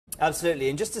Absolutely,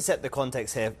 and just to set the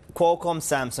context here, Qualcomm,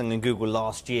 Samsung and Google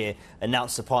last year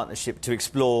announced a partnership to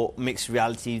explore mixed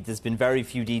reality. There's been very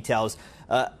few details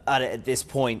at it at this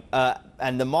point,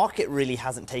 and the market really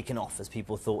hasn't taken off as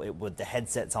people thought it would. The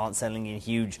headsets aren't selling in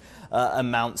huge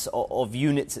amounts of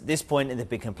units at this point, and there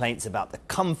have been complaints about the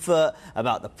comfort,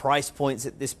 about the price points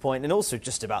at this point, and also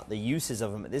just about the uses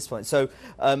of them at this point. So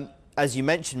as you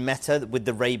mentioned, Meta with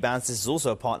the Ray-Bans, this is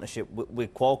also a partnership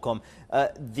with Qualcomm.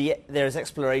 There is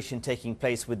exploration taking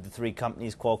place with the three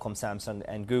companies, Qualcomm, Samsung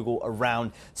and Google,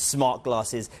 around smart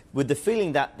glasses, with the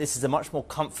feeling that this is a much more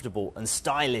comfortable and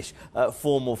stylish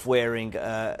form of wearing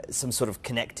some sort of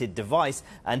connected device,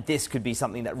 and this could be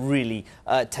something that really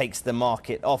takes the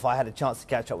market off. I had a chance to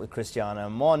catch up with Cristiano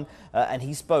Amon, and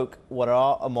he spoke what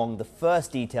are among the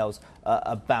first details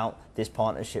about this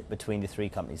partnership between the three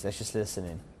companies. Let's just listen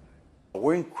in.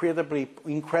 We're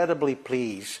incredibly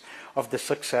pleased of the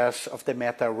success of the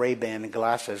Meta Ray-Ban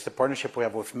glasses, the partnership we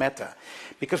have with Meta.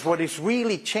 Because what has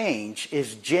really changed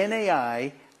is Gen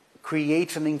AI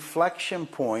creates an inflection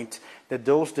point that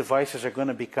those devices are going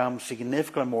to become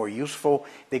significantly more useful.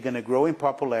 They're going to grow in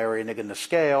popularity and they're going to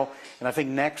scale. And I think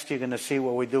next you're going to see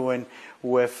what we're doing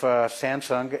with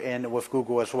Samsung and with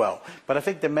Google as well. But I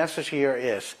think the message here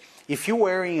is, if you're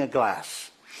wearing a glass,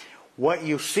 what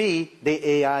you see, the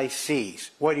AI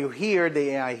sees. What you hear,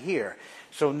 the AI hear.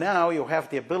 So now you have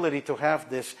the ability to have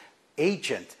this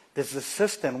agent, this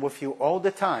assistant with you all the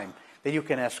time, that you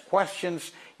can ask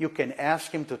questions, you can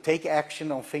ask him to take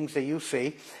action on things that you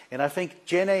see. And I think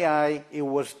Gen AI, it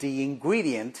was the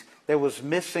ingredient that was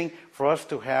missing for us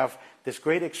to have this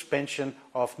great expansion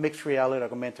of mixed reality,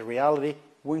 augmented reality.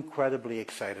 We're incredibly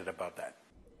excited about that.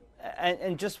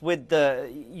 And just with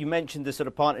you mentioned the sort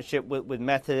of partnership with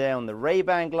Meta there on the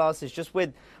Ray-Ban glasses, just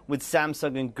with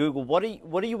Samsung and Google, what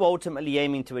are you ultimately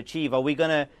aiming to achieve? Are we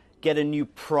going to get a new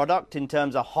product in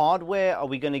terms of hardware? Are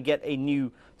we going to get a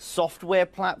new software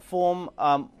platform?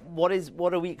 What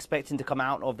are we expecting to come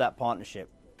out of that partnership?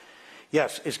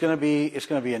 Yes, it's going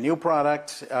to be a new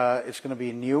product. It's going to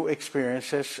be new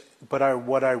experiences. But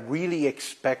what I really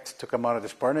expect to come out of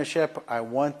this partnership, I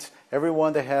want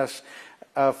everyone that has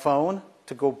a phone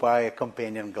to go buy a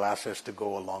companion glasses to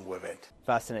go along with it.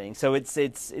 Fascinating. So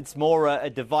it's more a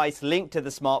device linked to the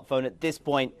smartphone at this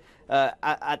point,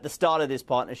 at the start of this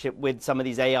partnership with some of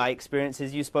these AI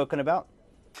experiences you've spoken about?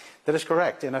 That is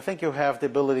correct. And I think you have the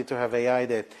ability to have AI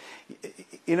that,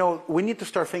 you know, we need to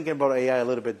start thinking about AI a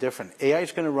little bit different. AI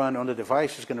is going to run on the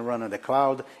device, it's going to run on the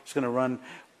cloud, it's going to run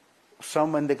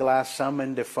some in the glass, some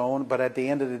in the phone, but at the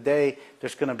end of the day,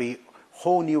 there's going to be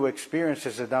whole new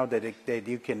experiences now that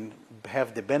you can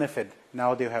have the benefit.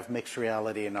 Now they have mixed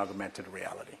reality and augmented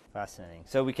reality. Fascinating.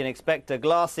 So we can expect a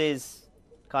glasses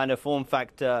kind of form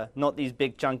factor, not these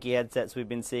big chunky headsets we've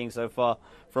been seeing so far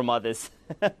from others.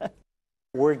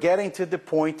 We're getting to the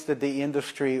point that the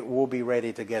industry will be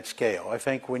ready to get scale. I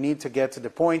think we need to get to the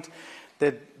point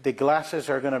that the glasses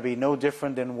are going to be no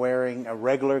different than wearing a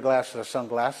regular glasses or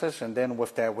sunglasses, and then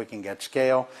with that we can get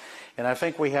scale. And I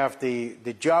think we have the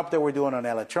job that we're doing on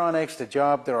electronics, the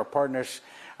job that our partners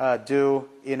do,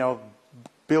 you know,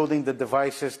 building the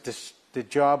devices, the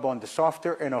job on the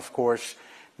software, and of course,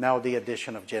 now the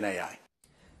addition of Gen AI.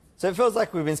 So it feels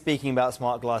like we've been speaking about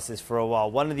smart glasses for a while.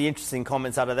 One of the interesting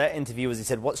comments out of that interview was he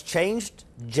said, what's changed?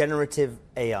 Generative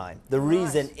AI. The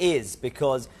reason is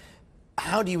because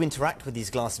how do you interact with these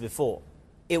glasses before?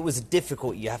 It was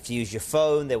difficult. You have to use your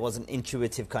phone. There wasn't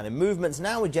intuitive kind of movements.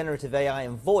 Now with generative AI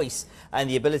and voice and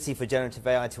the ability for generative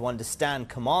AI to understand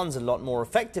commands a lot more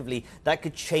effectively, that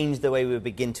could change the way we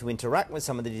begin to interact with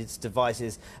some of these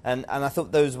devices. And I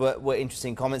thought those were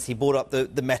interesting comments. He brought up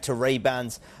the Meta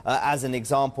Ray-Bans as an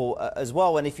example as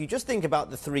well. And if you just think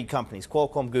about the three companies,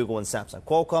 Qualcomm, Google and Samsung.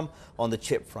 Qualcomm on the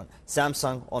chip front,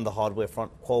 Samsung on the hardware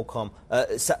front,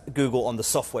 Google on the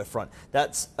software front.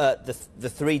 That's the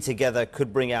three together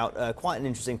could bring out quite an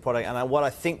interesting product, and what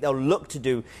I think they'll look to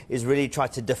do is really try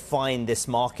to define this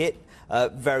market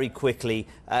very quickly,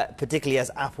 particularly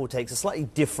as Apple takes a slightly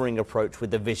differing approach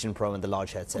with the Vision Pro and the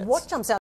large headsets. What jumps out